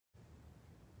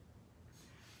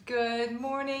Good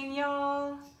morning,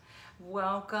 y'all.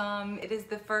 Welcome. It is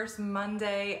the first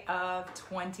Monday of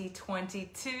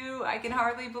 2022. I can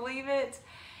hardly believe it.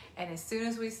 And as soon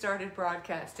as we started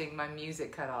broadcasting, my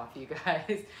music cut off, you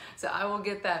guys. So I will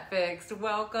get that fixed.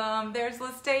 Welcome. There's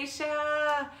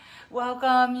Lastacia.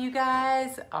 Welcome, you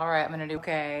guys. All right, I'm gonna do,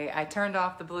 okay. I turned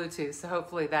off the Bluetooth, so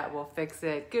hopefully that will fix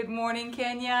it. Good morning,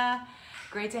 Kenya.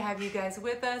 Great to have you guys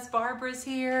with us. Barbara's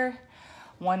here.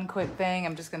 One quick thing,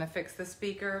 I'm just gonna fix the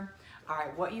speaker. All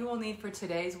right, what you will need for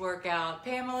today's workout.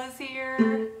 Pamela's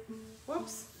here.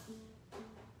 Whoops.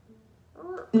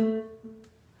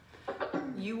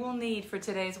 You will need for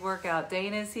today's workout,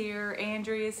 Dana's here,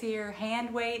 Andrea's here,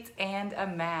 hand weights and a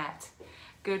mat.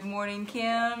 Good morning,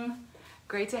 Kim.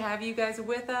 Great to have you guys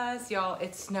with us. Y'all,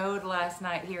 it snowed last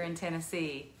night here in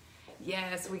Tennessee.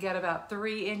 Yes, we got about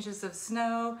 3 inches of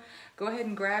snow. Go ahead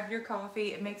and grab your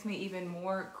coffee. It makes me even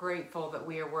more grateful that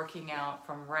we are working out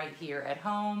from right here at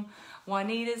home.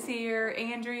 Juanita's here,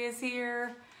 Andrea's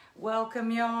here.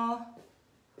 Welcome, y'all.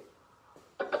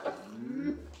 All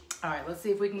right, let's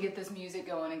see if we can get this music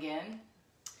going again.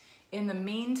 In the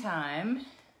meantime,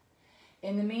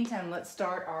 let's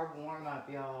start our warm-up,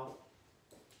 y'all.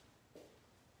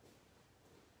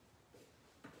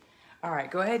 All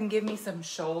right, go ahead and give me some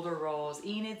shoulder rolls.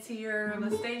 Enid's here,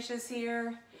 Lastacia's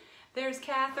here. There's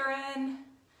Catherine.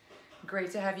 Great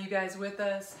to have you guys with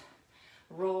us.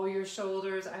 Roll your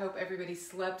shoulders. I hope everybody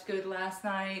slept good last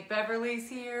night. Beverly's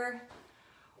here.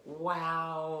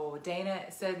 Wow.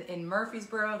 Dana said in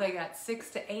Murfreesboro, they got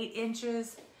 6 to 8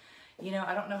 inches. You know,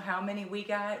 I don't know how many we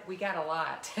got. We got a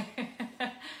lot.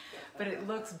 But it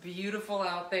looks beautiful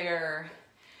out there.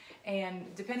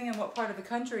 And depending on what part of the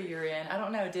country you're in, I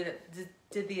don't know, did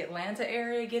the Atlanta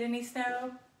area get any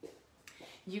snow?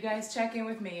 You guys check in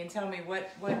with me and tell me what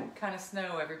kind of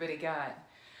snow everybody got.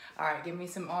 All right, give me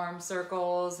some arm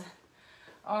circles.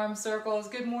 Arm circles.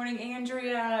 Good morning,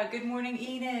 Andrea. Good morning,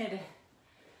 Enid.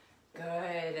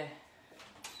 Good.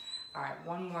 All right,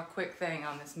 one more quick thing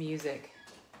on this music.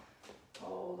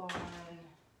 Hold on.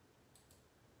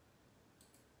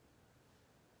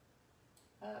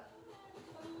 Up.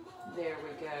 There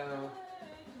we go.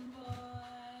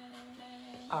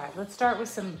 All right, let's start with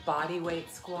some body weight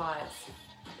squats.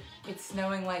 It's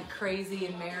snowing like crazy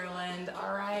in Maryland.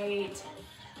 All right,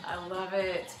 I love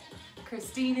it.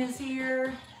 Christina's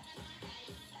here.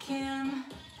 Kim.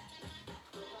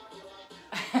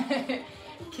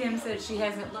 Kim said she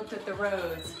hasn't looked at the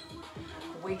roads.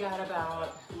 We got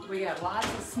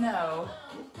lots of snow.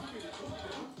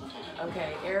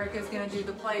 Okay, Erica's gonna do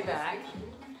the playback.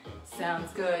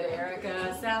 Sounds good,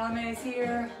 Erica. Salome's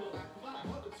here.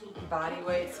 Body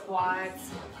weight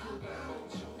squats.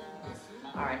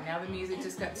 All right, now the music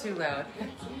just got too loud.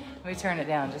 Let me turn it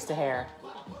down just a hair.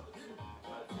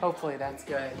 Hopefully that's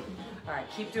good. All right,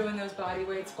 keep doing those body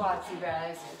weight squats, you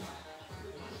guys.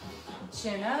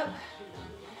 Chin up.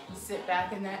 Sit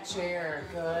back in that chair.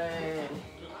 Good.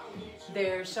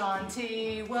 There's Sean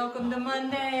T. Welcome to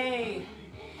Monday.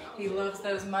 He loves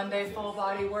those Monday full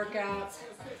body workouts.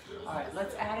 All right,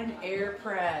 let's add an air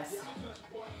press.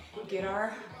 Get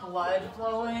our blood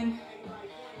flowing.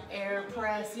 Air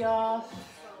press, y'all.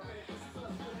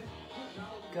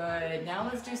 Good. Now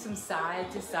let's do some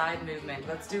side to side movement.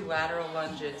 Let's do lateral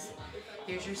lunges.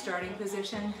 Here's your starting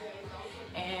position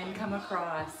and come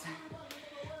across.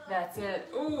 That's it.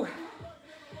 Ooh,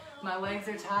 my legs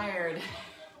are tired.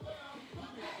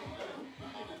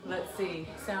 Let's see.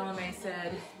 Salome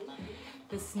said,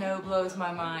 the snow blows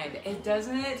my mind. It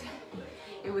doesn't it?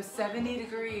 It was 70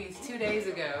 degrees 2 days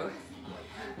ago.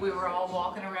 We were all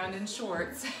walking around in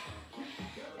shorts.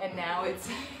 And now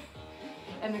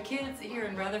and the kids here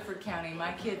in Rutherford County,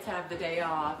 my kids have the day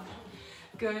off.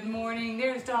 Good morning.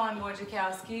 There's Dawn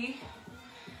Wojciechowski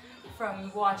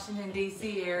from Washington,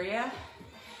 D.C. area.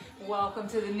 Welcome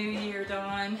to the new year,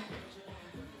 Dawn.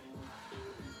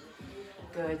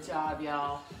 Good job,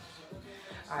 y'all.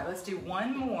 All right, let's do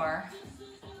one more.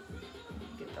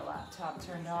 Get the laptop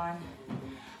turned on.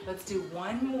 Let's do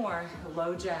one more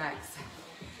low jacks.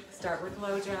 Start with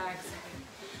low jacks.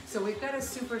 So we've got a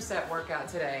superset workout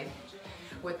today.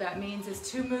 What that means is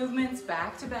 2 movements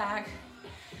back to back.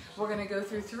 We're gonna go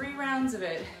through 3 rounds of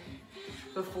it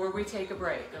before we take a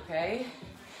break, okay?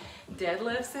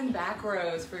 Deadlifts and back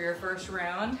rows for your first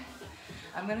round.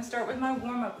 I'm gonna start with my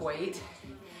warm-up weight.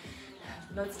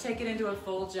 Let's take it into a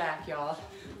full jack, y'all.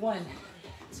 1,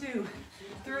 2,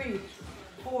 3,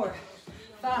 4,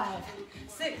 5,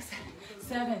 6,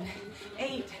 7,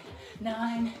 8,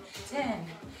 9, 10.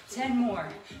 10 more.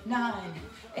 9,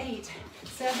 8,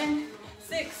 7,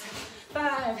 6,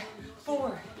 5,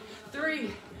 4,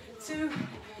 3, 2,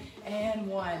 and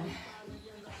 1.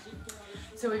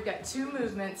 So we've got 2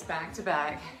 movements back to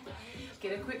back.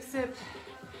 Get a quick sip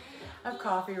of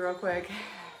coffee real quick.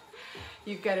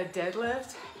 You've got a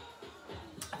deadlift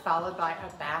followed by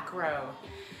a back row.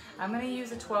 I'm gonna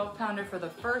use a 12-pounder for the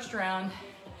first round,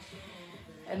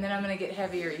 and then I'm gonna get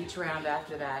heavier each round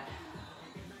after that.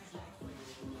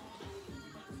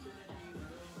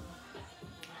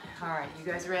 All right,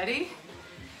 you guys ready?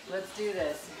 Let's do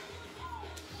this.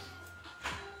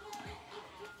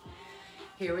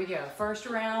 Here we go, first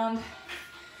round.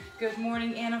 Good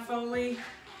morning, Anna Foley.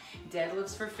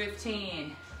 Deadlifts for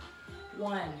 15.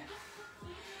 1,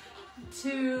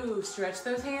 2, stretch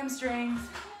those hamstrings.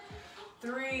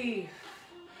 3,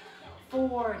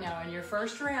 4, now in your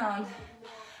first round.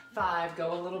 5,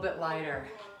 go a little bit lighter.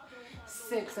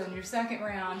 6 on your second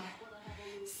round.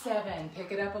 7,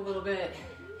 pick it up a little bit.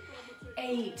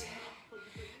 8,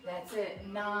 that's it.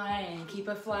 9, keep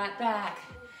a flat back.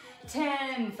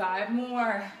 10, 5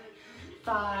 more.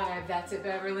 5, that's it,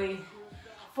 Beverly.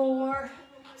 4,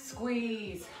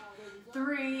 squeeze.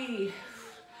 3,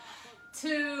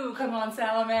 2, come on,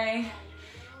 Salome.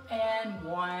 And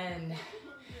 1.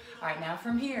 All right, now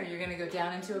from here, you're gonna go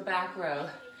down into a back row.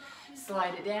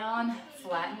 Slide it down,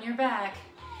 flatten your back,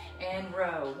 and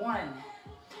row. 1,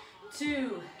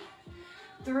 2,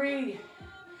 3,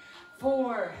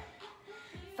 4,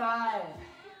 5,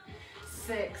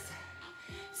 6,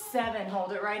 7,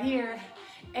 hold it right here.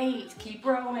 8, keep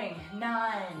rowing.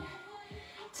 9,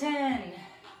 10,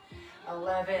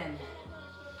 11,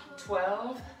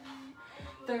 12,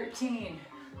 13,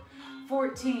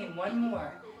 14, 1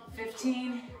 more,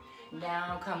 15,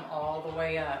 now come all the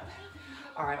way up.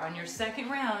 All right, on your second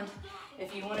round,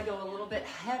 if you wanna go a little bit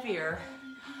heavier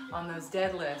on those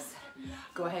deadlifts,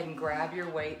 go ahead and grab your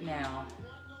weight now.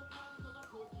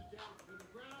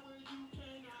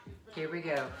 Here we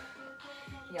go.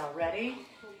 Y'all ready?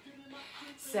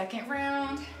 Second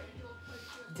round,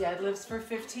 deadlifts for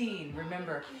 15.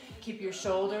 Remember, keep your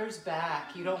shoulders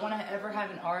back. You don't wanna ever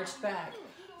have an arched back.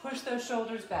 Push those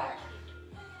shoulders back.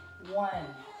 1,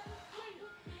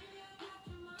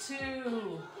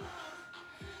 2,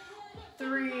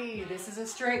 3. This is a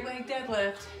straight leg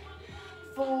deadlift.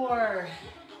 4,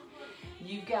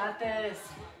 you got this.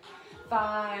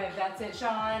 5, that's it,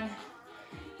 Sean.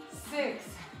 6,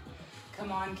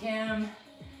 come on, Kim.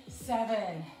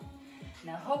 7,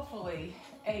 now hopefully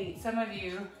 8. Some of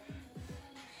you,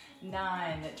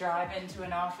 9, that drive into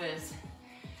an office.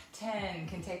 10,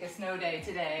 can take a snow day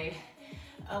today.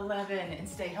 11, and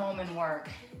stay home and work.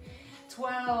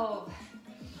 12,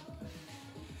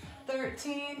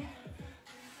 13,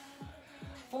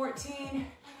 14,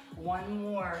 1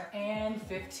 more, and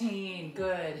 15,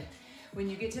 good. When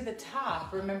you get to the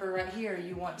top, remember right here,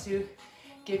 you want to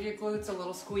give your glutes a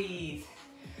little squeeze.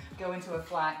 Go into a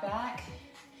flat back.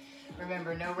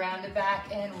 Remember, no rounded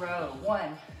back, and row.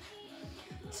 1,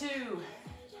 2,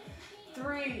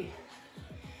 3,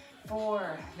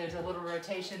 4, there's a little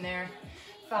rotation there.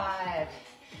 5,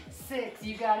 6,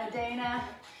 you got it, Dana.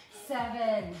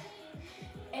 7,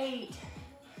 8,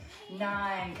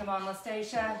 9, come on,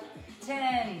 Lastacia.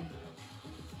 10,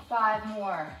 5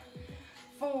 more.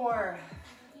 4,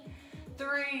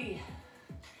 3,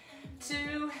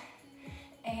 2,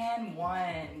 and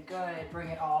 1. Good, bring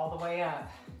it all the way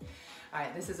up. All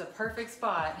right, this is a perfect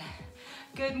spot.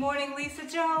 Good morning, Lisa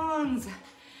Jones.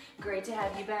 Great to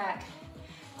have you back.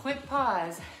 Quick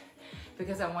pause,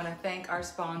 because I wanna thank our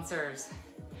sponsors.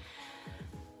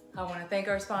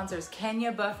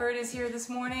 Kenya Bufford is here this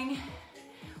morning,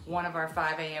 one of our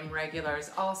 5 a.m. regulars.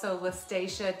 Also,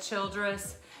 Lastacia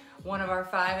Childress, one of our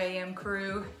 5 a.m.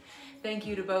 crew. Thank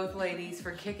you to both ladies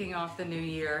for kicking off the new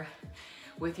year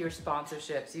with your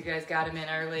sponsorships. You guys got them in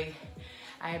early.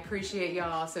 I appreciate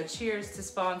y'all. So cheers to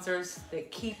sponsors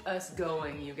that keep us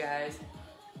going, you guys.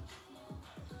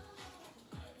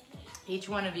 Each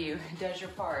one of you does your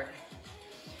part.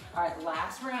 All right,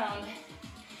 last round.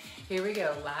 Here we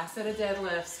go, last set of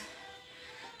deadlifts.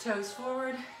 Toes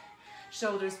forward,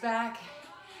 shoulders back.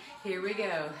 Here we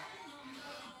go.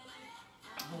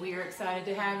 We are excited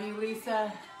to have you,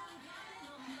 Lisa.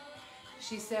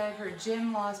 She said her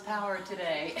gym lost power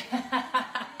today.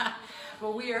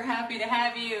 Well, we are happy to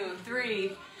have you.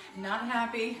 3, not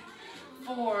happy.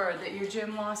 4, that your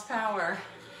gym lost power.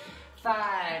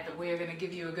 5, that we are gonna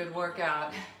give you a good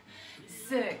workout.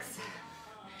 6,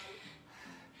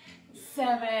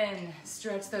 7,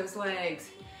 stretch those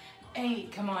legs.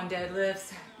 8, come on,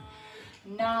 deadlifts.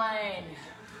 9,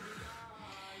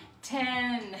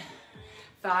 10,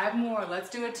 5 more.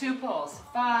 Let's do a 2 pulse.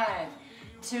 5,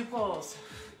 2 pulls.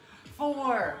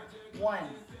 4, 1,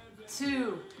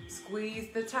 2, squeeze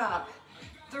the top.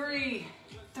 3,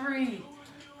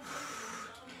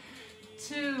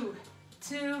 2,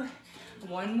 2,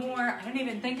 one more. I didn't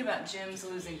even think about gyms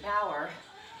losing power,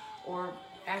 or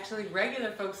actually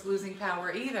regular folks losing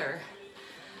power either.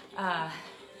 I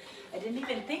didn't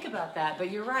even think about that, but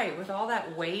you're right. With all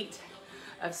that weight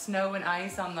of snow and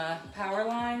ice on the power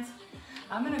lines,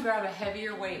 I'm gonna grab a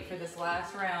heavier weight for this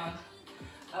last round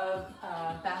of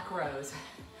back rows.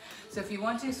 So if you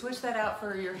want to switch that out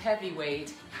for your heavy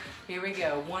weight, here we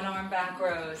go. One arm back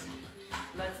rows.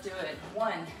 Let's do it.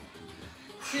 1,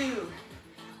 2,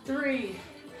 3,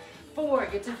 4.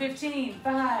 Get to 15.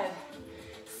 5,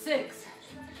 6,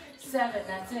 7.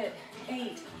 That's it.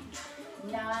 8,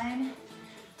 9,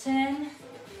 10,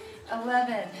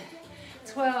 11,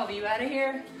 12. You out of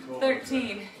here?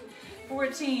 13,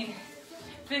 14,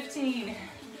 15.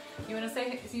 You want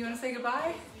to say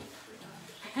goodbye?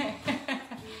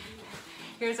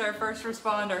 Here's our first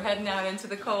responder heading out into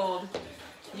the cold.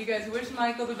 You guys wish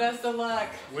Michael the best of luck.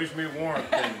 Wish me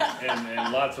warmth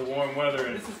and lots of warm weather.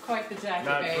 And this is quite the jacket,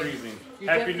 not babe. freezing.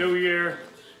 You're Happy New Year.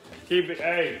 Keep it,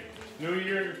 hey, New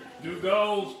Year, new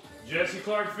goals. Jesse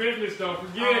Clark Fitness, don't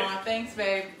forget. Aw, thanks,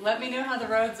 babe. Let me know how the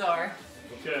roads are.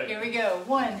 Okay. Here we go.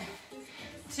 1,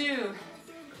 2,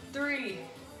 3,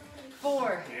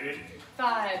 4,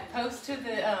 5. Post to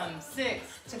the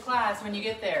 6 to class when you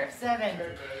get there. 7,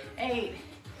 8,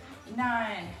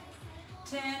 9,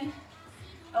 10,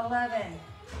 11,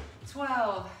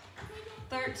 12,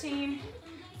 13,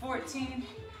 14,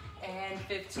 and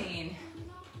 15.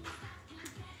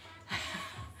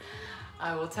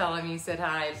 I will tell him you said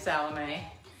hi, Salome.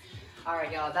 All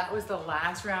right, y'all, that was the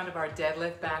last round of our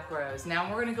deadlift back rows.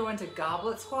 Now we're gonna go into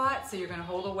goblet squat, so you're gonna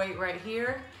hold a weight right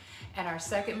here, and our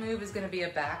second move is gonna be a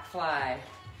back fly.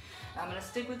 I'm gonna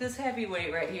stick with this heavy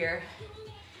weight right here.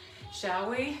 Shall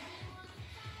we?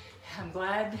 I'm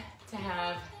glad to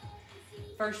have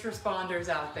first responders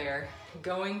out there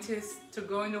going to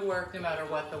work no matter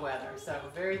what the weather. So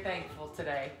very thankful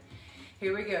today.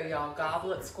 Here we go, y'all.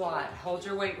 Goblet squat. Hold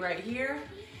your weight right here.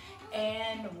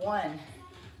 And 1,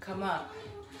 come up.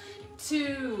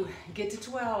 2, get to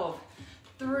 12.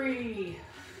 3,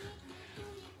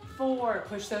 4,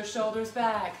 push those shoulders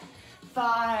back.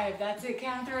 5, that's it,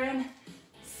 Catherine.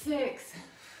 6,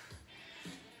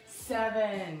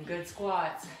 7, good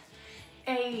squats.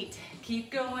 8,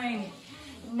 keep going.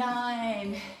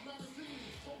 9,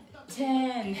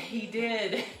 10, he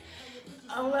did.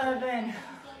 11,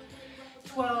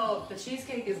 12, the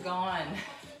cheesecake is gone.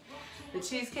 The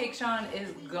cheesecake, Sean,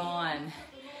 is gone.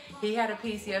 He had a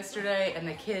piece yesterday and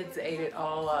the kids ate it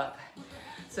all up.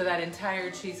 So that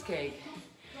entire cheesecake,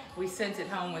 we sent it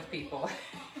home with people.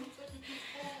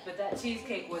 But that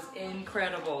cheesecake was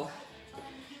incredible.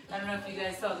 I don't know if you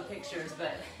guys saw the pictures,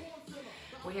 but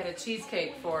we had a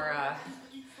cheesecake for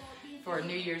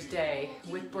New Year's Day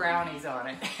with brownies on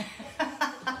it.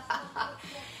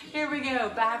 Here we go,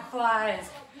 back flies.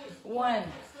 1,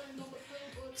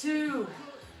 2,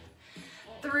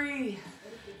 3,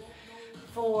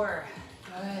 4,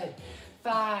 good.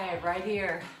 5, right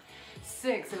here.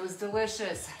 6, it was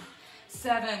delicious.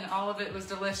 7, all of it was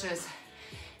delicious.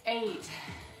 8,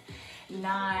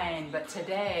 9, but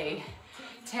today,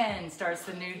 10 starts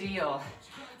the new deal.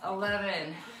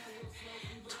 11,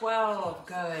 12,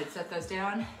 good. Set those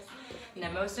down.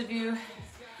 Now most of you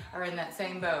are in that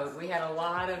same boat. We had a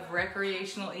lot of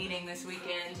recreational eating this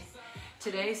weekend.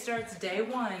 Today starts day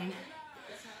 1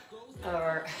 of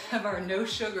our no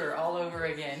sugar all over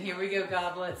again. Here we go,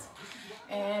 goblets.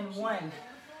 And 1.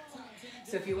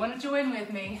 So if you want to join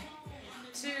with me,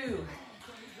 2,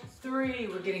 3,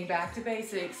 we're getting back to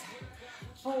basics.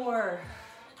 4,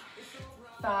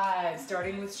 5,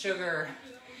 starting with sugar.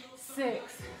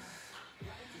 6,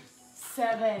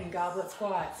 7, goblet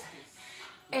squats.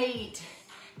 8,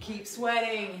 keep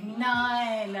sweating.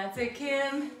 9, that's it,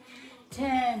 Kim.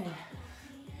 10,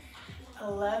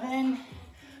 11,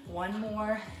 one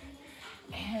more,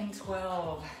 and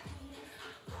 12.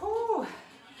 Whew.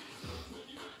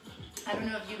 I don't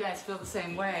know if you guys feel the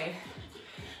same way,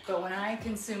 but when I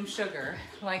consume sugar,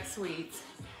 like sweets,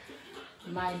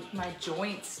 my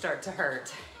joints start to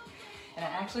hurt. And I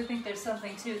actually think there's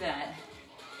something to that,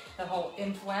 the whole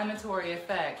inflammatory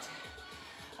effect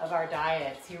of our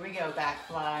diets. Here we go, back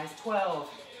flies. 12,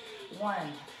 1,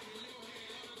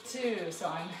 2, so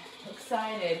I'm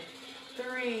excited.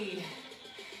 3,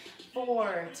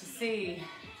 4, to see.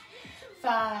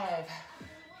 5,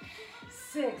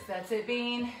 6, that's it,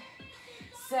 Bean.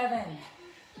 7,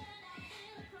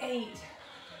 8,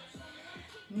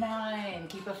 9,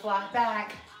 keep a flat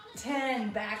back.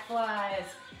 10, back flies.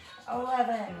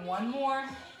 11, one more,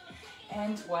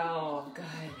 and 12, good.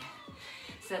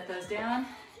 Set those down,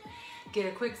 get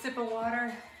a quick sip of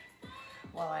water.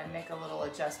 while I make a little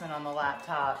adjustment on the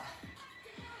laptop.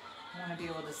 I want to be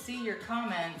able to see your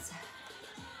comments.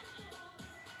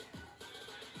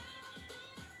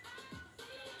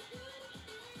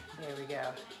 There we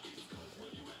go.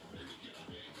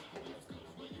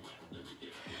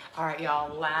 All right,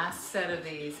 y'all, last set of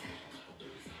these.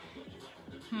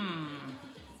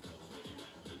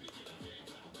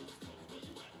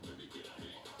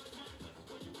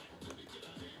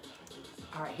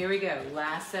 All right, here we go.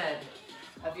 Last set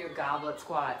of your goblet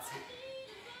squats.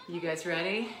 You guys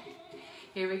ready?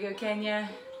 Here we go, Kenya.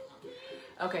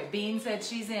 Okay, Bean said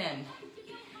she's in.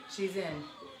 She's in.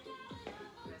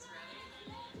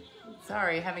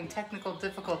 Sorry, having technical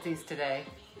difficulties today.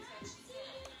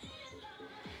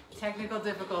 Technical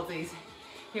difficulties.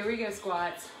 Here we go,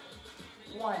 squats.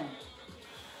 1,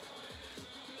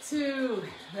 2,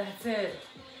 that's it.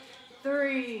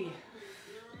 3,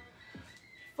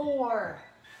 4,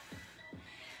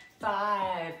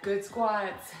 5, good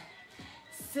squats.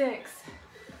 6,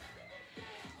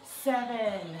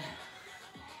 7,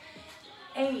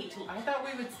 8. I thought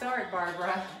we would start,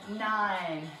 Barbara.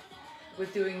 9,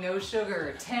 with doing no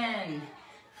sugar. 10,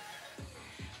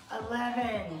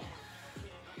 11,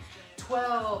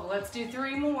 12. Let's do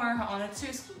 3 more on a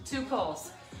two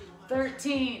pulse.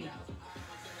 13,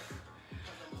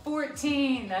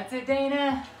 14. That's it,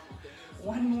 Dana.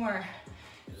 1 more.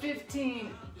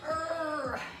 15.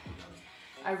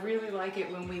 I really like it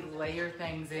when we layer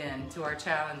things in to our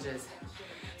challenges.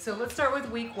 So let's start with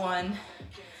week 1,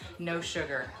 no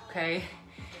sugar, okay?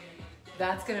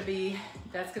 That's gonna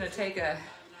take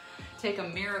a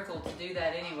miracle to do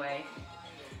that anyway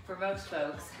for most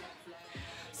folks.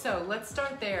 So let's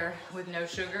start there with no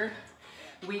sugar.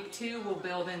 Week 2, we'll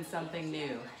build in something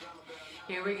new.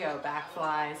 Here we go, back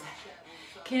flies.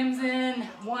 Kim's in.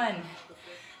 1,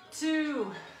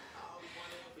 2,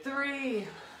 3,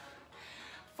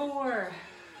 4,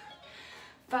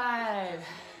 5,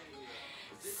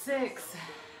 6,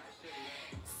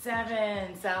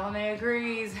 7. Salome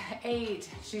agrees. 8.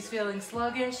 She's feeling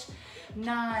sluggish.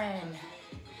 9,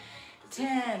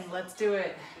 10. Let's do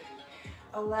it.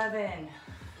 11,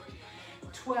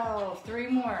 12. 3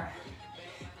 more.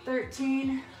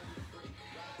 13,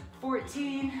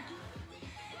 14,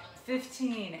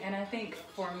 15. And I think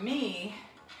for me,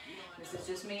 this is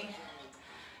just me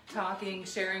talking,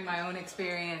 sharing my own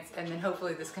experience, and then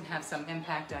hopefully this can have some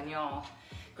impact on y'all.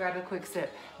 Grab a quick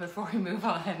sip before we move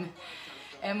on.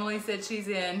 Emily said she's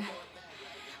in.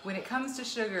 When it comes to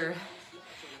sugar,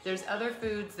 there's other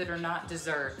foods that are not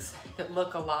desserts that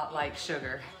look a lot like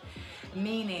sugar,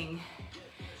 meaning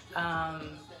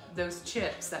those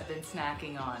chips I've been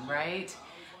snacking on, right?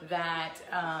 That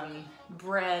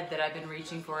bread that I've been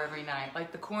reaching for every night,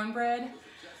 like the cornbread.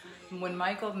 When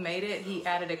Michael made it, he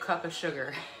added a cup of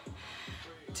sugar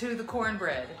to the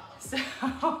cornbread. So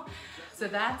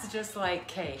that's just like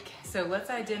cake. So let's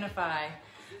identify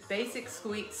basic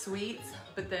sweets,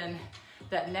 but then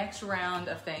that next round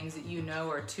of things that you know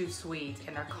are too sweet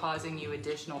and are causing you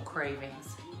additional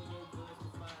cravings.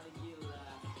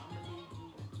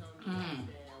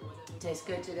 Tastes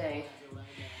good today.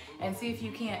 And see if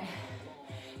you can't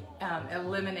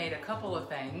eliminate a couple of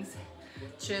things.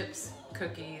 Chips,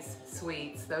 cookies,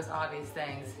 sweets, those obvious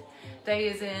things. They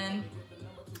is in,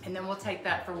 and then we'll take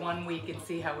that for 1 week and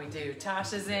see how we do.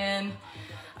 Tasha's in.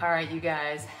 All right, you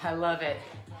guys, I love it.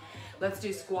 Let's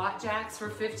do squat jacks for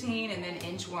 15 and then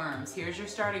inchworms. Here's your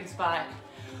starting spot.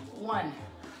 1,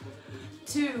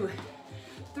 2,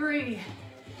 3,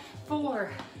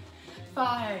 4,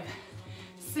 5,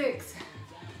 6,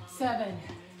 7,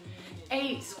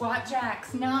 8. Squat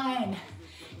jacks. 9,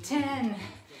 10,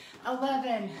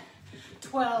 11,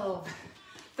 12,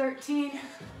 13,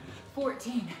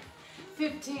 14,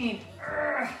 15.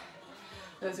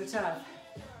 Those are tough.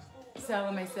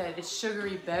 Salome said it's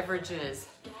sugary beverages.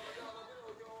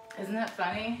 Isn't that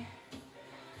funny?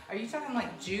 Are you talking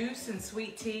like juice and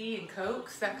sweet tea and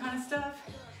Cokes, that kind of stuff?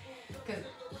 Because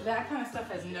that kind of stuff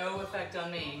has no effect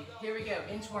on me. Here we go,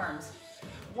 inchworms.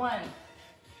 1,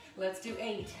 let's do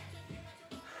 8.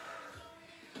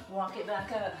 Walk it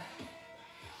back up.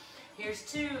 Here's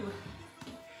 2,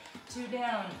 2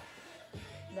 down.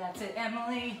 That's it,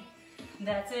 Emily.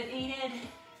 That's it, Enid.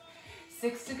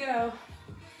 6 to go.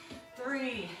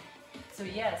 3. So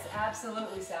yes,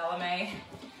 absolutely, Salome.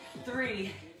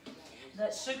 3.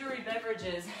 That sugary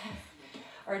beverages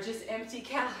are just empty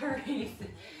calories.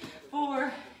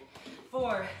 4.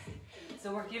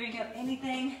 So we're giving up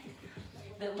anything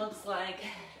that looks like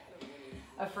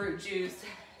a fruit juice.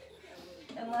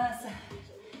 Unless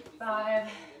 5.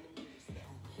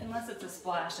 Unless it's a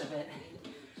splash of it.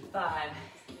 5.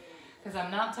 Because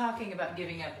I'm not talking about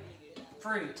giving up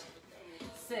fruit.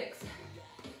 6,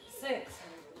 6.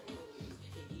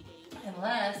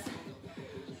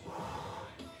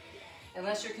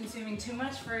 Unless you're consuming too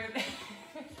much fruit.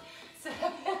 7,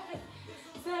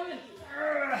 7.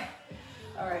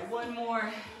 All right, one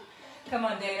more. Come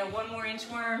on, Dana, one more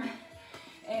inchworm.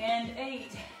 And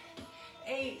 8,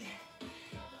 8,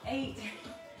 8.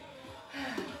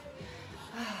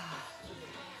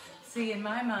 See, in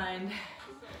my mind,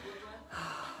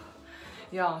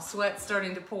 y'all, sweat's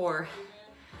starting to pour.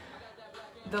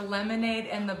 The lemonade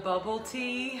and the bubble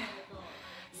tea.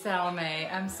 Salome,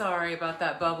 I'm sorry about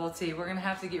that bubble tea. We're gonna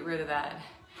have to get rid of that.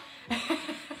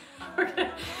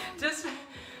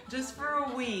 Just for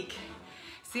a week.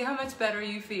 See how much better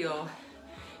you feel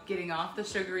getting off the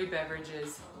sugary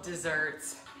beverages,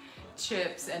 desserts,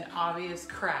 chips, and obvious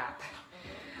crap.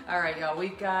 All right, y'all,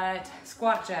 we've got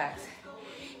squat jacks.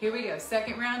 Here we go,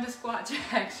 second round of squat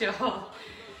jacks, y'all.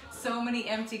 So many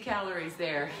empty calories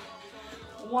there.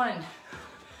 1,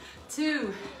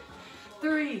 2,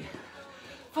 3,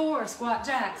 4, squat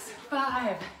jacks.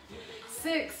 5,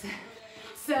 6,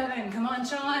 7, come on,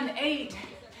 Sean. 8,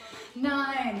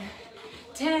 9,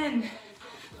 10,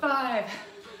 5,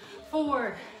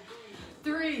 4,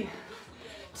 3,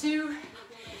 2,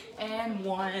 and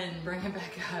 1. Bring it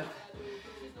back up.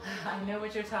 I know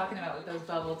what you're talking about with those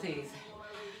bubble teas.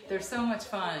 They're so much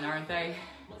fun, aren't they?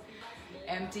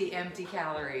 Empty, empty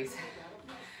calories.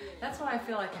 That's why I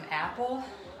feel like an apple.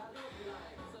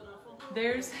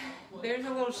 There's a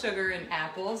little sugar in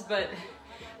apples, but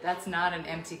that's not an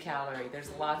empty calorie.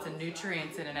 There's lots of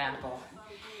nutrients in an apple.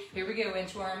 Here we go,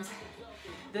 inchworms.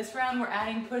 This round we're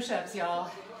adding push-ups,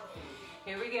 y'all.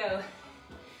 Here we go.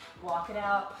 Walk it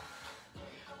out.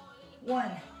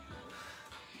 1.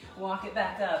 Walk it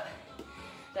back up.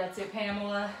 That's it,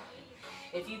 Pamela.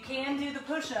 If you can do the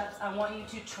push-ups, I want you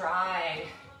to try.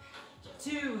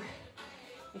 2.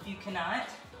 If you cannot,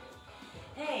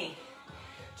 hey,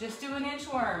 just do an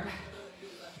inchworm.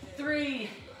 3,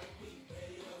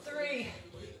 3,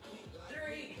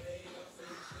 3.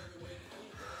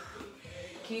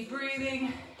 Keep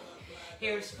breathing.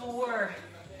 Here's 4,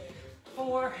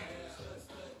 4,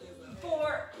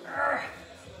 4.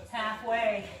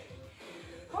 Halfway.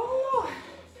 Woo.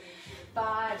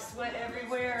 5, sweat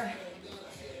everywhere.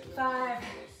 5,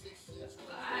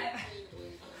 5,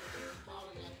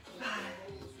 5.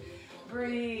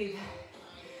 Breathe.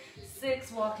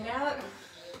 6, walk it out.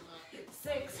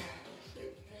 6,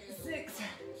 6.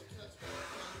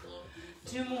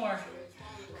 2 more.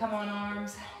 Come on,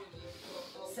 arms.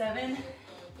 7,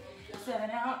 7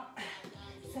 out.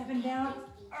 7 down.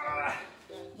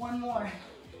 1 more.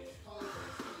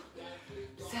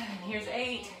 7, here's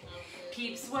 8.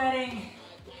 Keep sweating.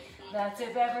 That's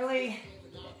it, Beverly.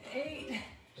 8,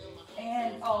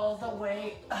 and all the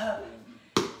way up.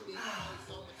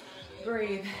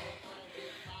 Breathe.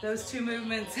 Those 2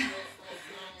 movements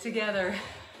together.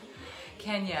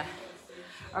 Kenya,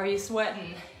 are you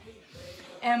sweating?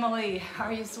 Emily,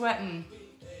 are you sweating?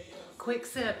 Quick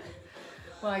sip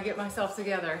while I get myself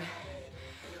together.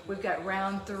 We've got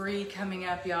round 3 coming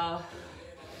up, y'all.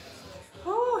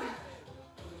 Woo.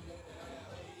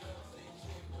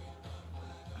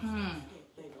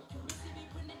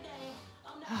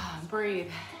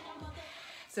 Breathe.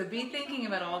 So be thinking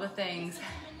about all the things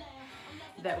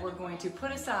that we're going to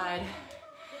put aside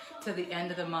to the end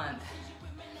of the month.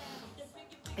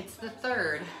 It's the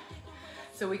 3rd,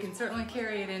 so we can certainly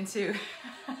carry it into,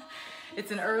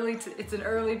 it's an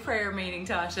early prayer meeting,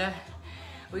 Tasha.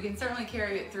 We can certainly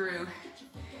carry it through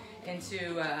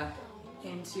into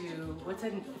what's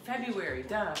in February,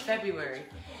 February.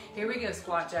 Here we go,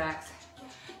 squat jacks.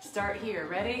 Start here,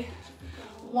 ready?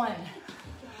 1,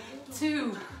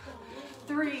 2,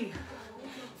 3,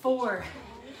 4,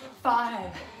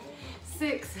 5,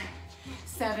 6,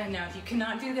 7. Now, if you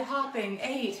cannot do the hopping,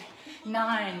 8,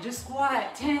 9, just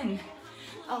squat. 10,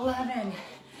 11,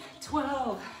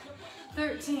 12,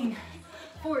 13,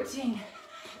 14,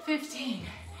 15,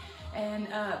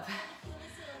 and up.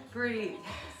 Breathe.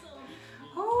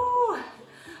 Woo.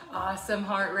 Awesome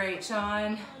heart rate,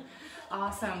 Sean.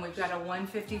 Awesome. We've got a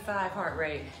 155 heart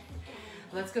rate.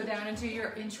 Let's go down into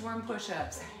your inchworm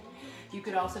push-ups. You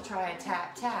could also try a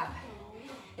tap tap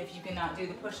if you cannot do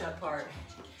the push-up part.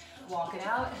 Walk it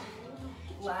out.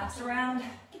 Last round.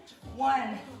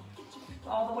 1.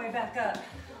 All the way back up.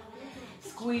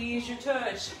 Squeeze your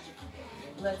tush.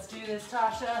 Let's do this,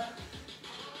 Tasha.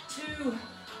 2,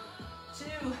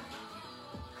 2.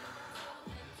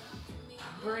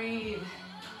 Breathe.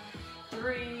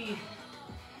 3.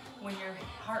 When your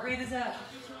heart rate is up,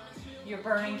 you're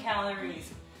burning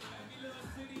calories.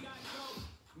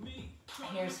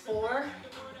 Here's 4,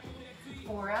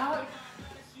 4 out,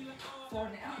 4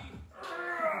 down.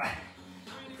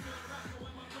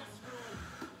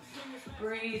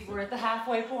 Breathe, we're at the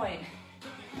halfway point.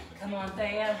 Come on,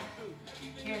 Thea.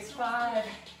 Here's 5,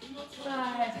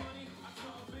 5,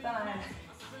 5.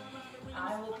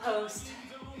 I will post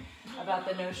about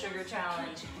the no sugar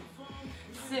challenge.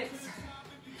 6,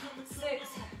 6.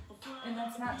 And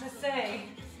that's not to say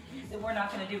that we're not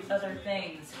gonna do other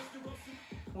things.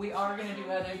 We are gonna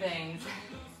do other things.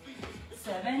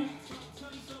 7,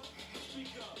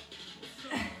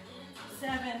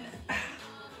 7.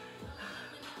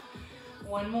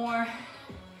 One more.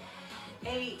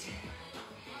 8,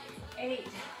 8,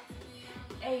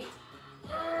 8.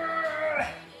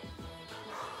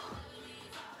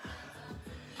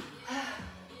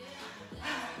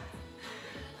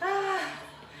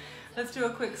 Let's do a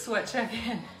quick sweat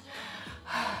check-in.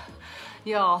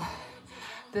 Y'all,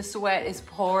 the sweat is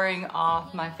pouring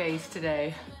off my face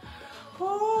today.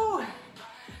 Woo!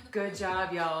 Good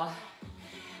job, y'all.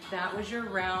 That was your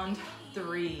round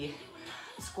 3.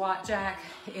 Squat jack,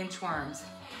 inchworms.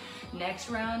 Next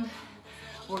round,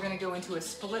 we're gonna go into a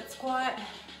split squat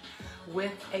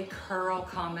with a curl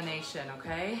combination,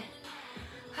 okay?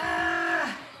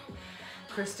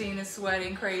 Christine is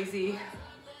sweating crazy.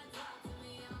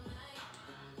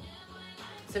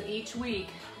 So each week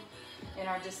in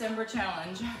our December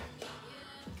challenge,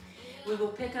 we will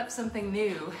pick up something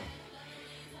new,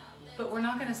 but we're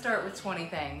not gonna start with 20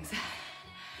 things.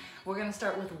 We're gonna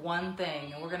start with one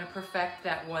thing, and we're gonna perfect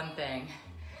that one thing.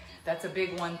 That's a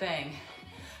big one thing.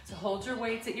 So hold your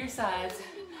weights at your sides,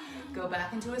 go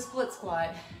back into a split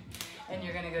squat, and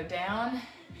you're gonna go down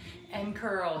and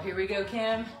curl. Here we go,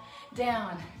 Kim.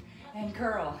 Down and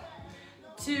curl.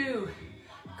 2,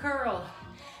 curl.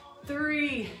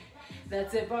 3,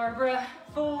 that's it, Barbara.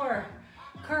 4,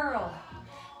 curl.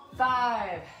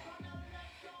 5,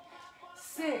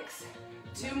 6,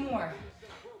 2 more.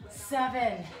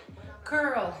 7,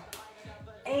 curl.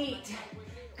 8,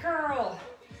 curl.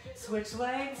 Switch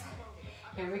legs.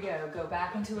 Here we go. Go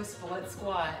back into a split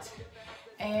squat.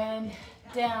 And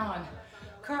down.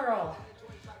 Curl.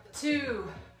 2,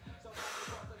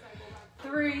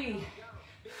 3,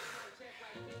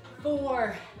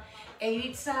 4, 8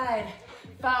 each side.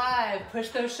 5, push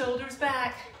those shoulders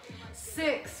back.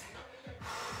 6,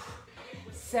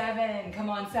 7, come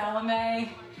on,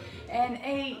 Salome. And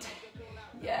 8,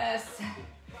 yes.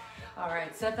 All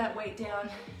right, set that weight down.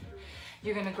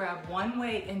 You're gonna grab one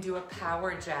weight and do a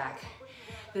power jack.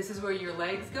 This is where your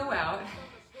legs go out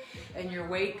and your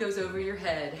weight goes over your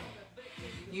head.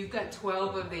 You've got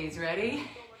 12 of these, ready?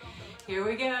 Here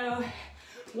we go.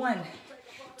 1,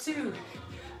 2,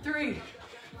 3,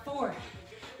 4,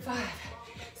 5,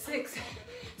 6,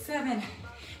 7,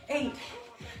 8,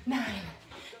 9,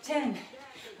 10,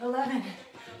 11,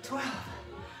 12.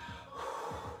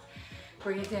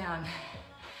 Bring it down.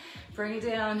 Bring it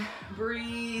down.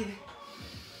 Breathe.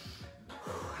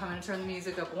 I'm gonna turn the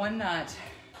music up one notch.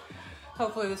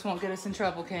 Hopefully this won't get us in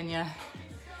trouble, Kenya.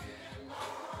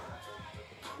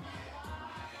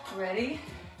 Ready?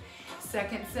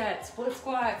 Second set, split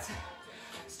squats.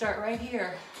 Start right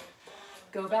here.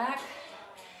 Go back.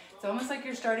 It's almost like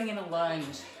you're starting in a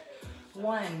lunge.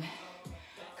 1,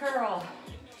 curl.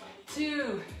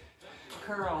 2,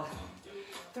 curl.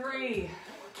 3,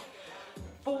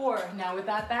 4, now with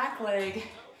that back leg.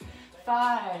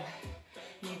 5,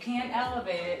 you can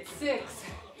elevate it. 6,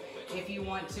 if you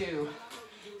want to.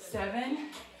 7,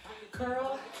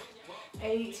 curl.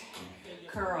 8,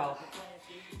 curl.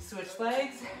 Switch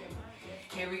legs.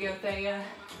 Here we go, Thea.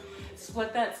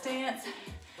 Split that stance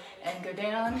and go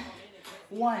down.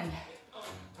 1,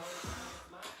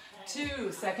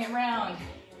 2, second round.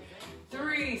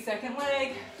 3, second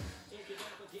leg.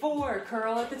 4,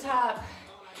 curl at the top.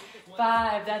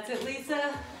 5, that's it,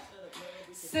 Lisa.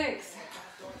 6,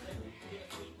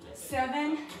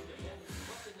 7,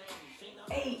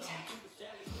 8.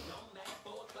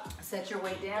 Set your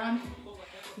weight down.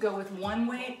 Go with one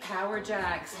weight, power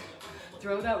jacks.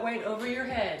 Throw that weight over your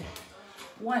head.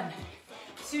 1,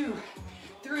 2,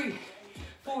 3,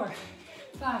 4,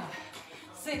 5,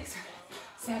 6,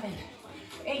 7,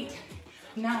 8,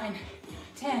 9,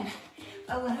 10,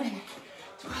 11,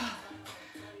 12.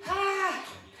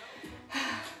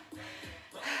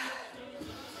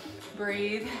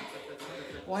 Breathe.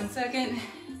 1 second.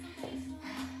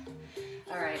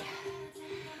 All right.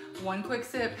 One quick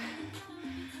sip.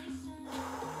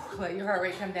 Let your heart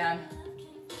rate come down.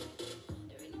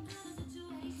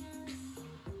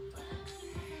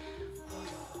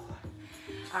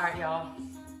 All right, y'all.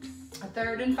 A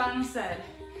third and final set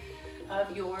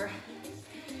of your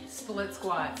split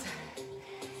squats.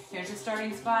 Here's the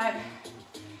starting spot.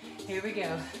 Here we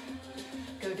go.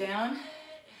 Go down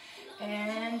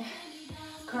and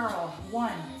curl.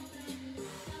 1,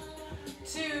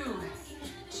 2,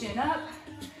 chin up.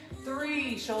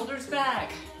 3, shoulders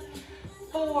back.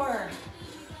 4,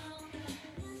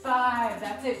 5,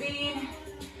 that's it, Bean.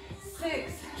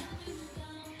 6,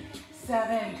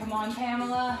 7, come on,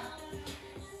 Pamela.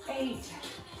 8,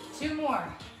 2 more.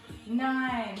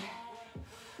 9,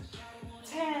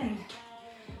 10,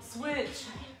 switch.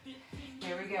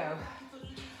 Here we go.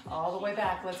 All the way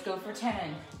back, let's go for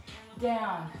 10.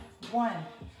 Down, 1,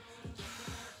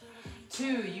 2,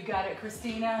 you got it,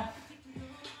 Christina.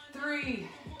 3,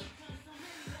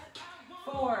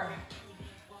 4,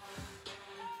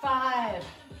 5,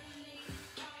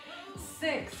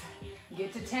 6,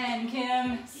 get to 10,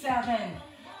 Kim. 7,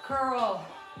 curl.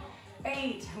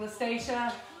 8,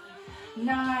 Lastacia.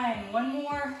 9, one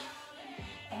more,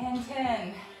 and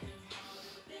 10.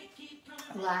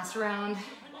 Last round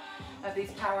of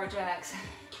these power jacks.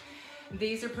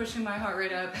 These are pushing my heart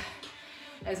rate up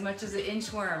as much as an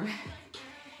inchworm.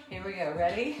 Here we go,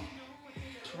 ready?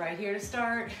 Right here to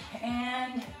start,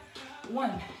 and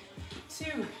 1,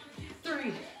 2,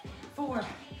 3, 4,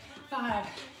 5,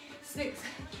 6,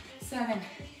 7,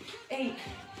 8,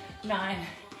 9,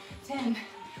 10,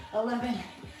 11,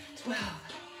 12.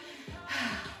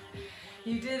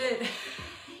 You did it.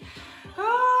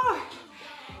 Oh,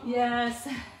 yes.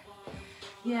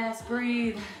 Yes,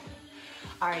 breathe.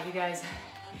 All right, you guys,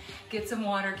 get some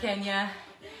water, Kenya.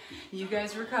 You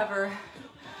guys recover.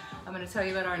 I'm gonna tell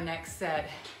you about our next set.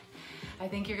 I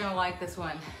think you're gonna like this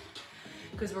one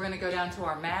because we're gonna go down to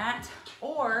our mat,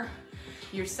 or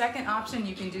your second option,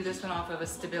 you can do this one off of a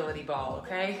stability ball,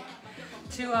 okay?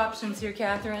 2 options here,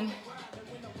 Catherine.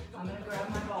 I'm gonna grab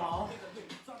my ball.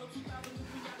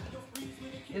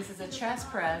 This is a chest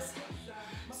press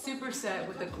superset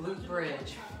with a glute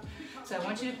bridge. So I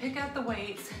want you to pick out the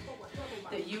weights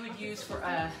that you would use for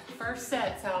a first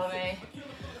set, Salome,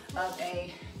 of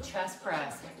a chest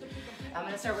press. I'm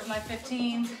gonna start with my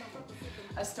 15s.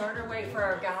 A starter weight for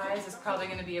our guys is probably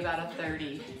gonna be about a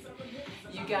 30.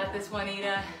 You got this,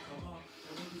 Juanita.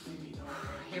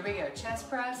 Here we go, chest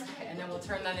press, and then we'll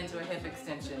turn that into a hip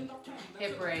extension.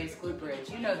 Hip raise, glute bridge,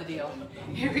 you know the deal.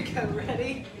 Here we go,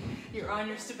 ready? You're on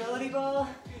your stability ball,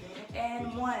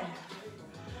 and 1,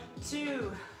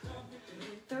 2,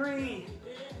 3,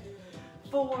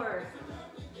 4,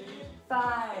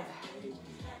 5,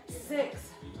 6,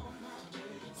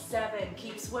 7,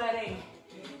 keep sweating.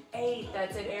 8,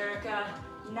 that's it, Erica.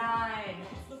 9,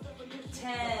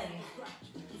 10,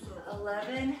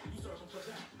 11,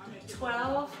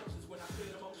 12,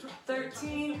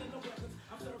 13,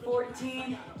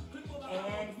 14,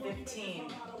 and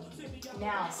 15.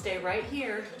 Now, stay right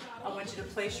here. I want you to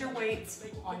place your weights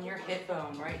on your hip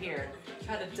bone, right here.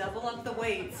 Try to double up the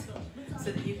weights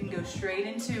so that you can go straight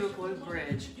into a glute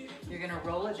bridge. You're gonna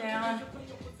roll it down,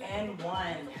 and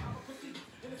 1,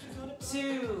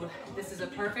 2, this is a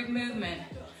perfect movement.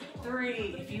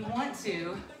 3, if you want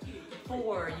to.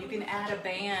 4, you can add a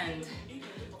band.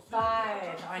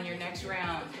 5, on your next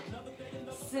round.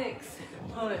 6,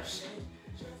 push.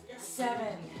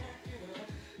 7,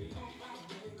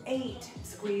 8,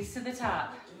 squeeze to the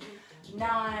top.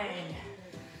 9,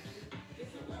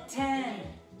 10,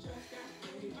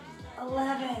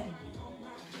 11,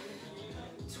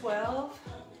 12,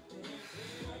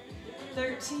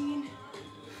 13,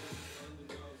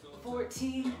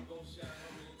 14,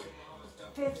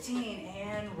 15,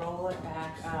 and roll it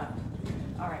back up.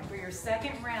 All right, for your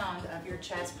second round of your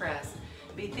chest press,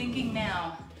 be thinking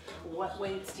now, what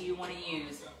weights do you want to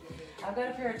use? I've got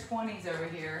a pair of 20s over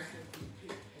here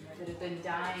that have been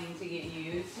dying to get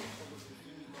used.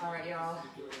 All right, y'all,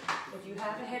 if you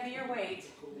have a heavier weight,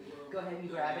 go ahead and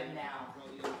grab it now.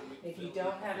 If you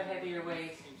don't have a heavier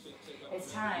weight,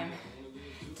 it's time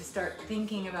to start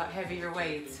thinking about heavier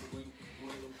weights.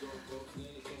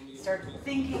 Start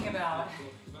thinking about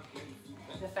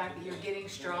the fact that you're getting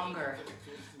stronger.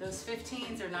 Those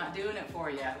 15s are not doing it for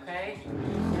you, okay?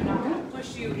 They're not gonna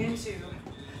push you into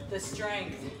the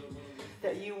strength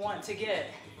that you want to get.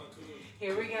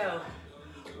 Here we go.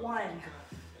 1,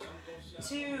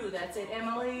 2, that's it,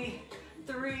 Emily.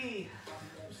 3,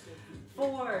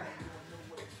 4,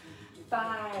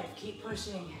 5, keep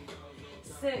pushing.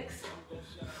 6,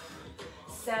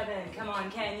 7, come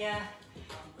on, Kenya.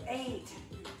 8,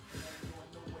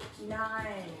 9,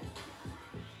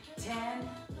 10,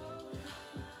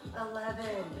 11,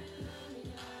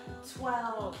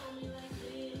 12,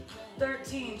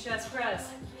 13, chest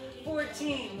press.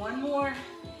 14, one more,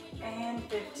 and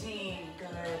 15.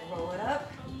 Good, roll it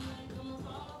up.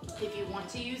 If you want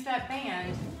to use that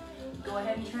band, Go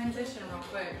ahead and transition real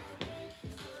quick.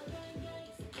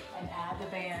 And add the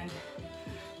band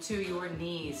to your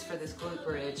knees for this glute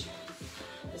bridge.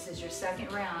 This is your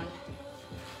second round.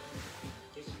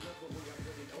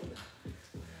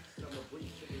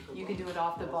 You can do it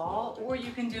off the ball, or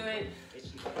you can do it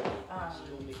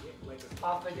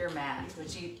off of your mat,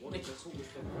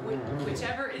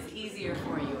 whichever is easier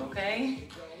for you, okay?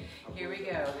 Here we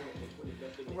go.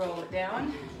 Roll it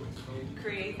down,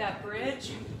 create that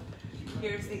bridge.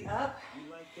 Here's the up,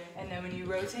 and then when you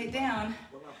rotate down,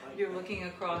 you're looking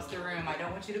across the room. I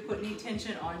don't want you to put any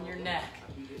tension on your neck.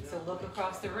 So look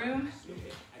across the room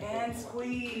and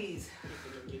squeeze.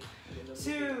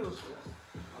 2,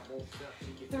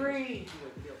 3,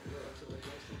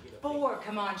 4,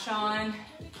 come on, Sean.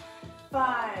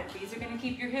 5, these are gonna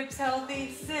keep your hips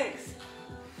healthy. 6,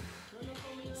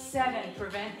 7,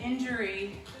 prevent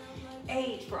injury.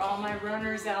 8, for all my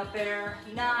runners out there.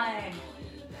 9,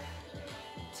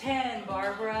 10,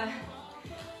 Barbara.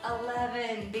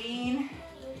 11, Bean.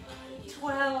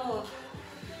 12,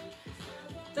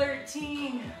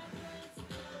 13,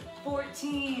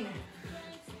 14,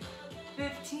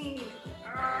 15,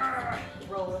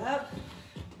 roll it up.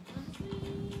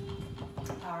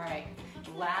 All right,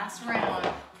 last round.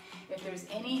 If there's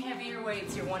any heavier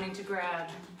weights you're wanting to grab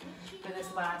for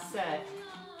this last set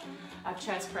of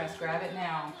chest press, grab it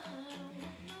now.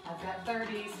 I've got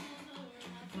 30s,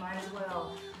 might as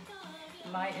well.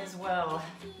 Might as well.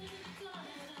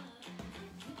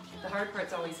 The hard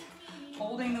part's always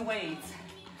holding the weights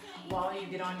while you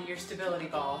get onto your stability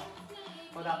ball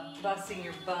without busting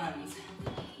your buns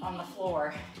on the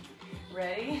floor.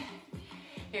 Ready?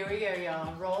 Here we go,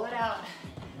 y'all. Roll it out.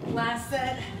 Last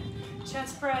set,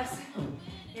 chest press.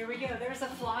 Here we go. There's a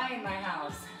fly in my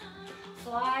house.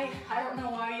 Fly, I don't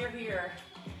know why you're here,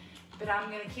 but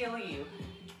I'm gonna kill you.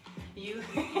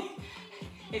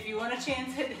 If you want a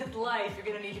chance at life, you're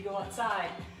gonna need to go outside.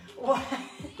 1,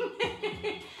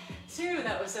 2,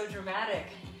 that was so dramatic.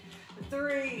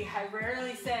 3, I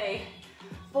rarely say.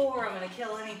 4, I'm gonna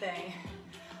kill anything.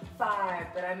 5,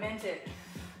 but I meant it.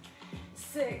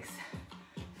 6,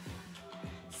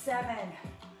 7,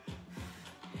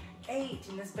 8,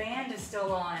 and this band is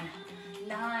still on.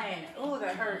 9, oh,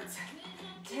 that hurts.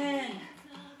 10,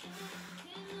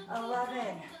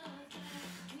 11,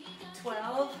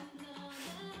 12,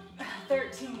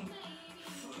 13,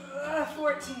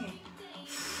 14,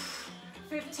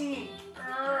 15,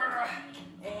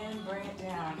 and bring it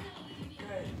down.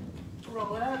 Good.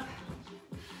 Roll it up.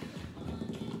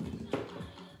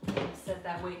 Set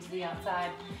that weight to the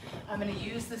outside. I'm gonna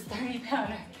use this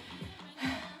 30-pounder.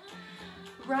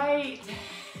 Right.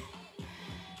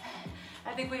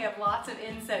 I think we have lots of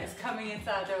insects coming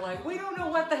inside. They're like, we don't know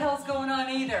what the hell's going on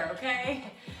either,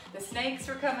 okay? The snakes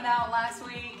were coming out last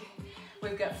week.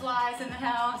 We've got flies in the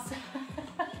house.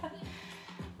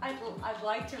 I'd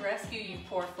like to rescue you,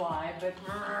 poor fly, but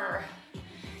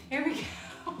here we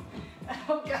go.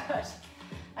 Oh gosh.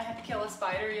 I had to kill a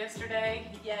spider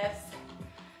yesterday. Yes.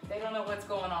 They don't know what's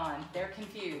going on. They're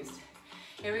confused.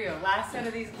 Here we go. Last set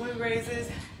of these glute raises.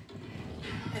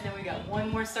 And then we got one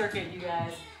more circuit, you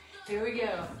guys. Here we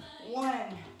go.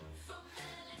 1,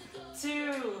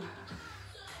 2,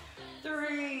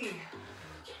 3,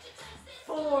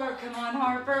 4. Come on,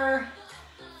 Harper.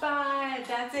 5.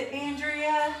 That's it,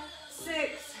 Andrea.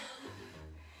 6,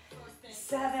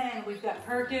 7. We've got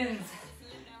Perkins.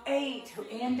 8.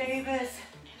 Ann Davis.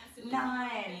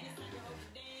 9.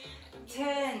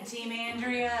 10. Team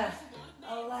Andrea.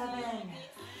 11.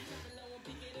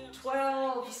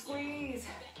 12. Squeeze.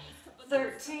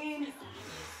 13.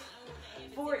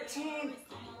 14.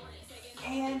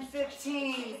 And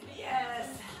 15.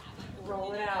 Yes.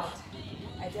 Roll it out.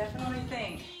 I definitely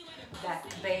think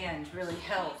that band really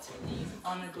helped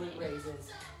on the glute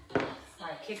raises. All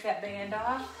right, kick that band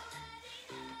off.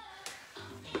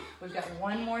 We've got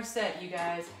one more set, you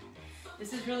guys.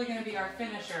 This is really gonna be our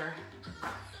finisher.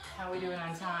 How are we doing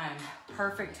on time?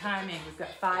 Perfect timing. We've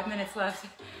got 5 minutes left.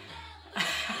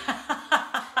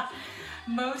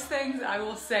 Most things I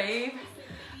will save.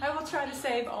 I will try to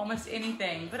save almost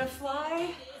anything, but a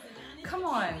fly, come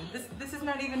on. This is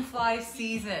not even fly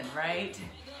season, right?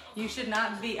 You should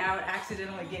not be out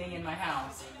accidentally getting in my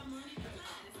house.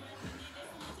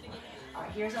 All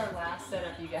right, here's our last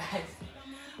setup, you guys.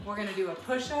 We're gonna do a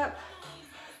push-up,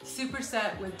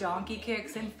 superset with donkey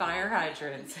kicks and fire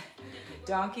hydrants.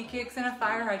 Donkey kicks and a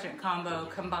fire hydrant combo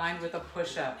combined with a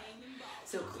push-up.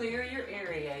 So clear your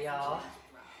area, y'all.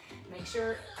 Make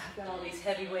sure I've got all these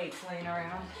heavy weights laying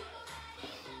around.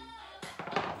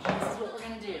 This is what we're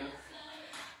gonna do.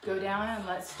 Go down and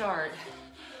let's start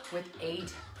with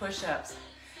 8 push-ups.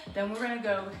 Then we're gonna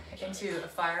go into a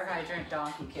fire hydrant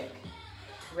donkey kick.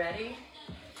 Ready?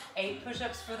 8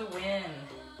 push-ups for the win.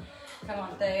 Come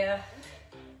on, Thea.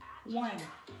 1,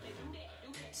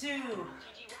 2,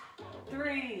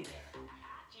 3,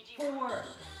 4,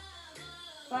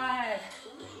 5,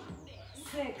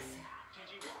 6,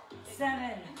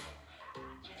 7,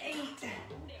 8.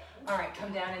 All right,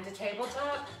 come down into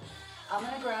tabletop. I'm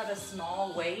gonna grab a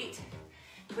small weight,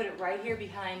 put it right here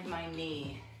behind my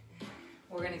knee.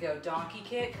 We're gonna go donkey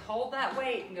kick, hold that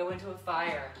weight and go into a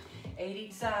fire. 8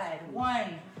 each side.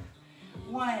 1,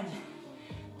 1,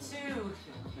 2,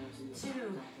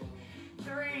 2,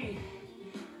 3,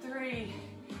 3,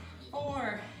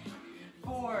 4,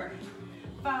 4,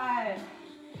 5,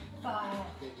 5,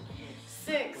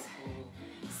 6,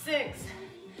 6,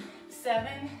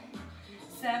 7,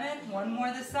 7. One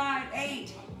more this side.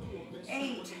 8,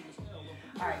 8.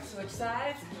 All right, switch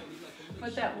sides.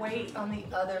 Put that weight on the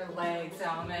other leg,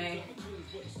 Salome.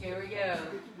 Here we go.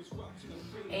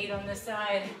 8 on this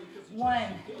side. 1,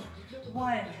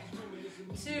 1,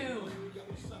 2,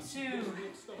 2,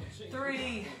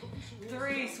 3,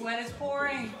 3. Sweat is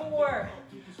pouring. 4,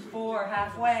 4.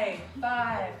 Halfway.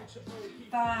 5,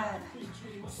 5,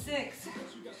 6,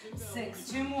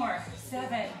 6. 2 more.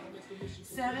 7,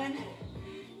 7,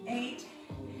 8,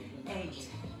 8.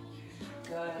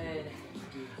 Good.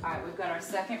 All right, we've got our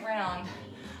second round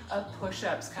of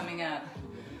push-ups coming up.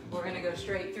 We're gonna go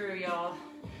straight through, y'all.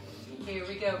 Here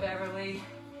we go, Beverly.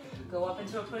 Go up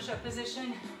into a push-up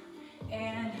position.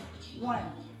 And 1,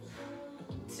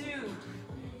 2,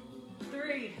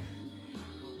 3,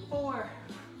 4,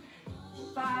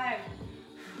 5,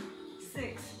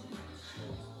 6,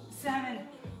 7,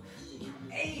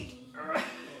 8.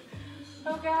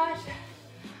 Oh gosh.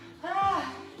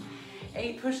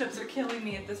 8 push-ups are killing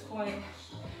me at this point.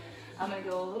 I'm gonna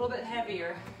go a little bit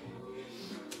heavier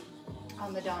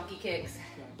on the donkey kicks.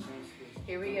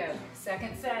 Here we go.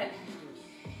 Second set.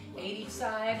 8 each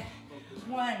side.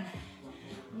 1,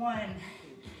 1,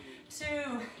 2,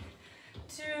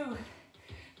 2,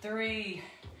 3,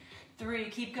 3.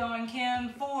 Keep going, Kim.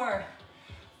 4,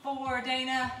 4.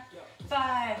 Dana.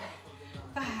 5,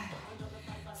 5,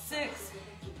 6,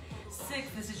 6.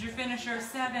 This is your finisher.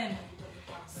 7,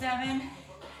 7,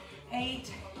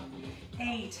 8,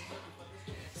 8.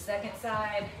 Second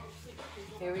side.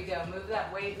 Here we go. Move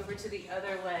that weight over to the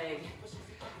other leg.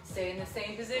 Stay in the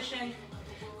same position.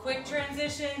 Quick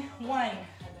transition. 1,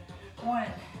 1,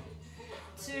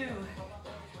 2,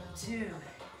 2,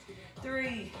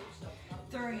 3,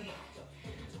 3,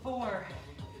 4,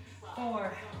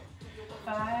 4,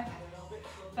 5,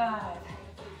 5,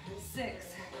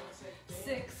 6,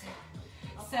 6,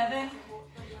 7,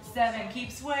 7.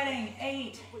 Keep sweating.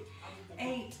 8,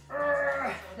 8.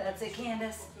 That's it,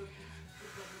 Candace.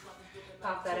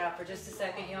 Pop that out for just a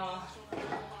second, y'all.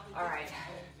 All right.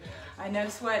 I know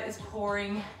sweat is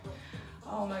pouring.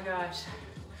 Oh my gosh.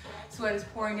 Sweat is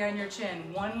pouring down your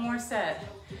chin. One more set.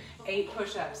 8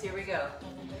 push-ups. Here we go.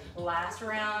 Last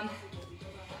round.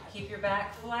 Keep your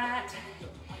back flat.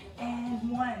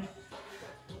 And 1,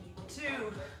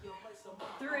 2,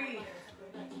 3,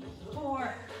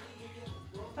 4,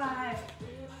 5,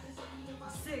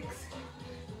 6,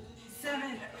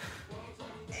 7,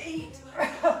 8.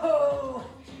 Oh.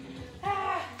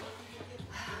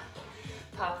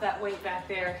 Pop that weight back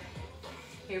there.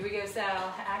 Here we go,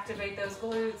 Sal. Activate those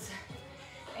glutes.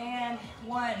 And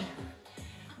 1,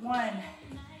 1,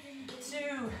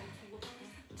 2,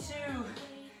 2,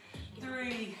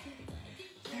 3,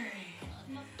 3,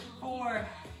 4,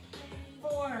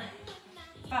 4,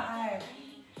 5,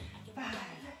 5,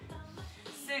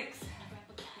 6,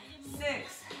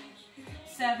 6,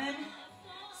 7,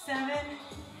 7,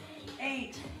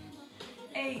 8,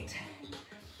 8.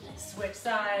 Switch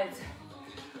sides.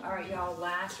 All right, y'all,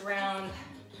 last round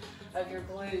of your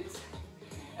glutes,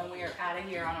 and we are out of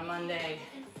here on a Monday.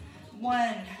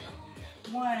 1,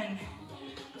 1,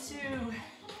 2,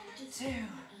 2,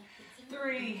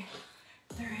 3,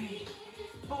 3,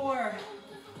 4,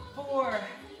 4,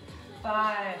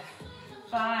 5,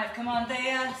 5. Come on,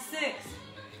 Thea. 6,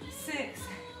 6,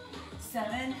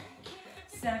 7,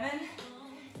 7,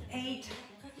 8,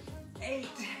 8.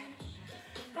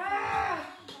 Ah!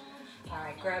 All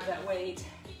right, grab that weight.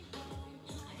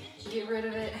 Get rid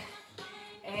of it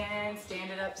and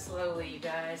stand it up slowly, you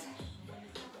guys.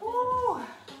 Woo!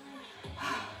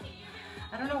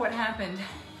 I don't know what happened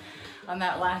on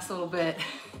that last little bit,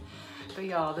 but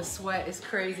y'all, the sweat is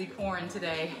crazy pouring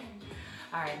today.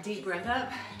 All right, deep breath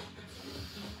up.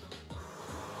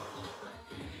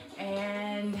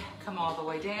 And come all the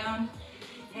way down.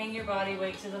 Hang your body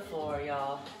weight to the floor,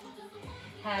 y'all.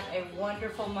 Have a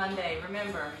wonderful Monday.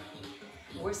 Remember,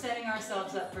 we're setting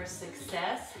ourselves up for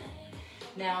success.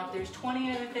 Now, if there's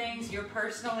 20 other things you're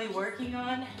personally working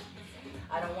on,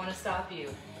 I don't want to stop you.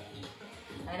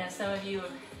 I know some of you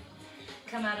have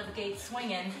come out of the gate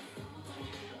swinging,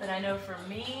 but I know for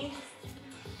me,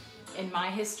 in my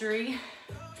history,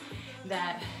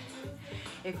 that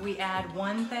if we add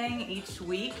one thing each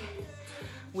week,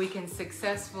 we can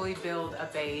successfully build a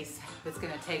base that's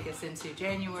going to take us into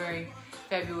January,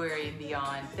 February, and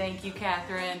beyond. Thank you,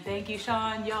 Catherine. Thank you,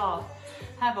 Sean. Y'all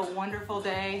have a wonderful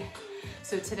day.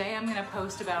 So today I'm going to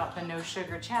post about the No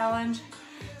Sugar Challenge.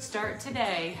 Start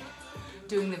today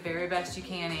doing the very best you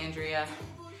can, Andrea.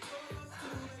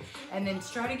 And then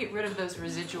try to get rid of those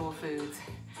residual foods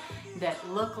that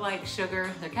look like sugar.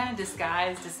 They're kind of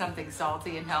disguised as something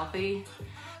salty and healthy.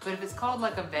 But if it's called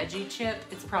like a veggie chip,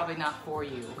 it's probably not for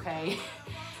you, okay?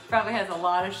 Probably has a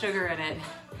lot of sugar in it.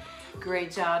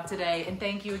 Great job today. And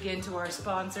thank you again to our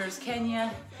sponsors,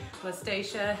 Kenya,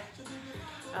 Lastacia.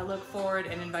 I look forward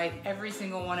and invite every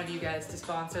single one of you guys to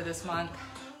sponsor this month.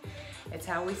 It's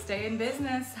how we stay in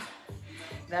business.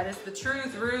 That is the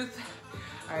truth, Ruth.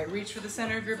 All right, reach for the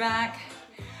center of your back.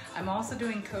 I'm also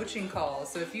doing coaching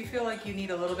calls, so if you feel like you need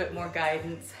a little bit more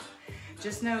guidance,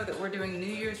 just know that we're doing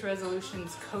New Year's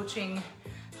resolutions coaching,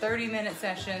 30-minute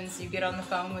sessions. You get on the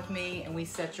phone with me and we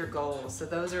set your goals. So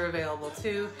those are available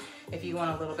too if you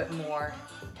want a little bit more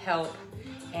help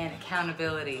and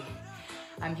accountability.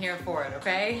 I'm here for it,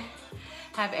 okay?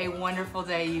 Have a wonderful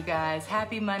day, you guys.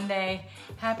 Happy Monday,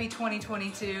 happy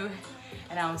 2022,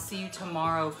 and I'll see you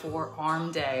tomorrow for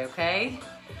Arm Day, okay?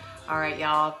 All right,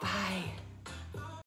 y'all, bye.